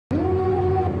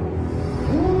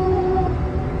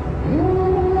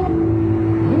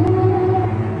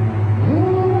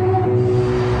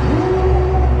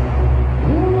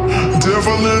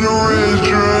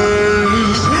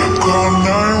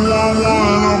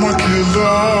a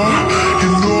killer.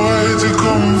 You know I hate to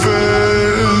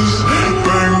confess.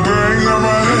 Bang, bang, got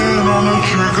my hand on the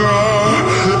trigger.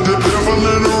 The devil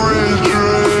in a red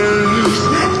dress.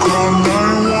 Call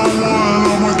 911,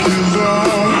 I'm a killer.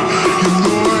 You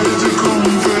know I hate to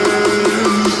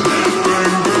confess.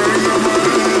 Bang, bang, got my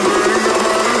hand, bang,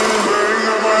 got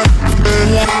my hand,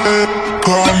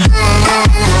 call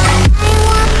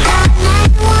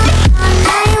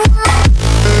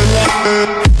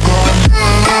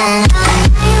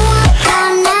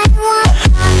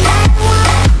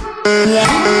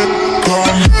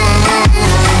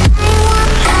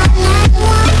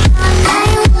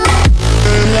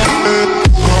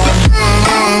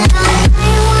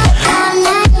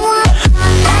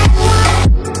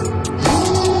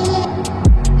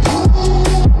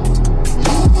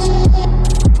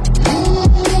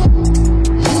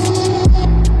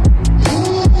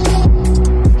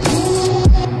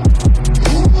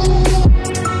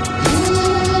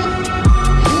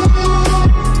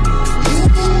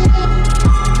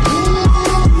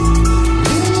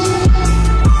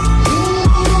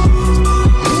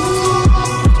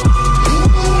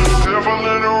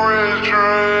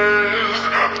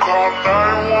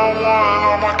 911,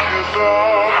 I'm a killer.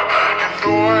 You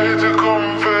know I hate to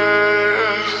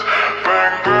confess.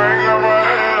 Bang, bang, got my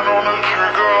hand on the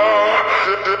trigger.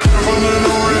 The devil in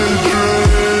a red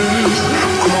dress.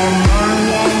 Call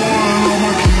 911, I'm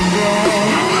a killer.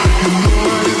 You know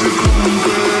I hate to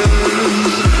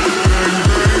confess. Bang,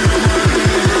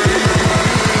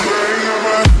 bang, got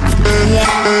my hand, bang, got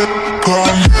my hand, call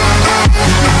 911.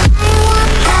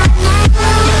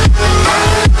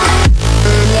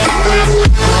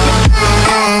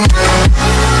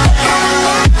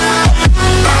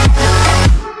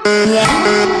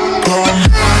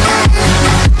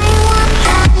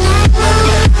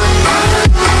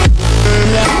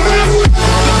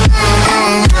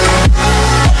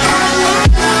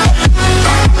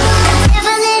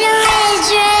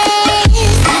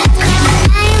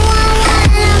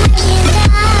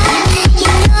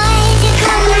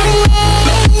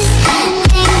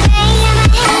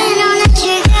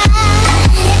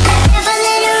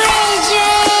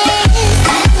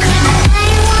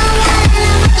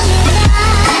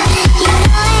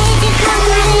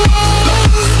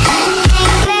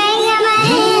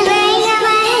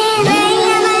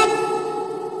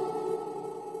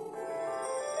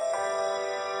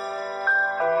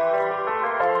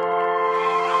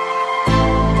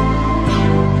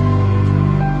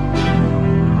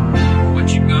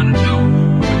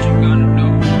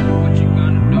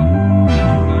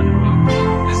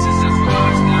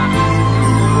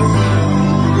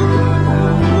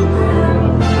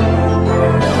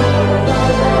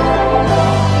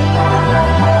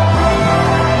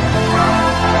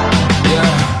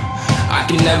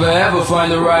 Never ever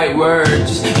find the right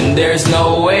words, and there's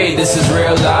no way this is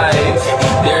real life.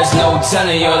 There's no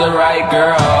telling you're the right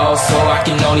girl, so I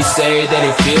can only say that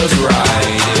it feels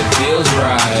right. It feels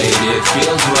right, it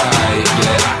feels right.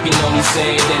 Yeah, I can only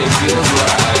say that it feels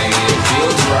right. It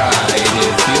feels right,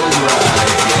 it feels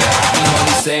right. Yeah, I can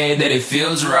only say that it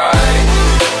feels right.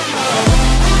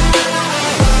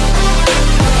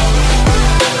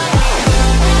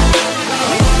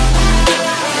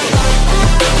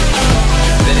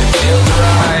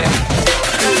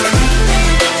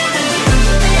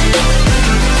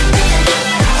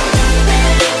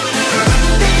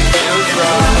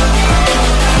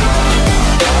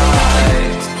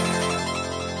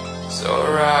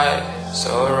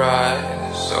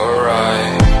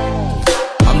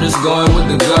 Going with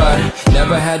the gut,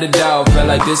 never had a doubt, felt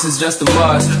like this is just a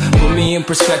must. Put me in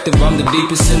perspective, I'm the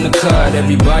deepest in the cut.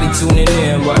 Everybody tuning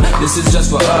in, but this is just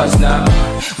for us now.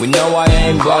 We know I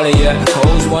ain't ballin' yet,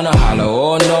 hoes wanna holler,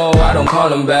 oh no, I don't call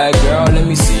them back. Girl, let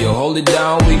me see you hold it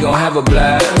down, we gon' have a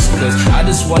blast. Cause I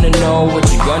just wanna know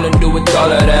what you gonna do with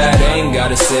all of that. Ain't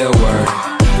gotta say a word,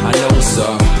 I know what's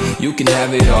up, you can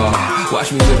have it all.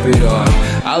 Watch me whip it up,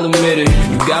 I'll admit it,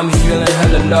 you got me feeling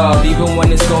hella loved. Even when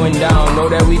it's going down,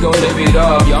 know that we gon' live it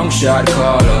up. Young shot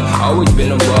caller, always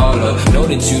been a baller. Know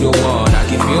that you the one, I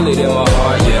can feel it in my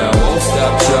heart. Yeah, I won't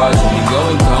stop charging me, go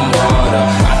and come harder.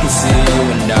 I can see you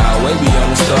and I, way beyond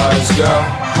the stars, girl.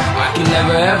 I can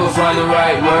never ever find the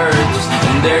right words,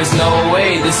 and there's no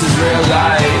way this is real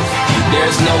life.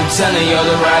 There's no telling you're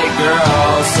the right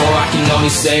girl, so I can only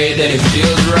say that it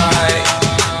feels right.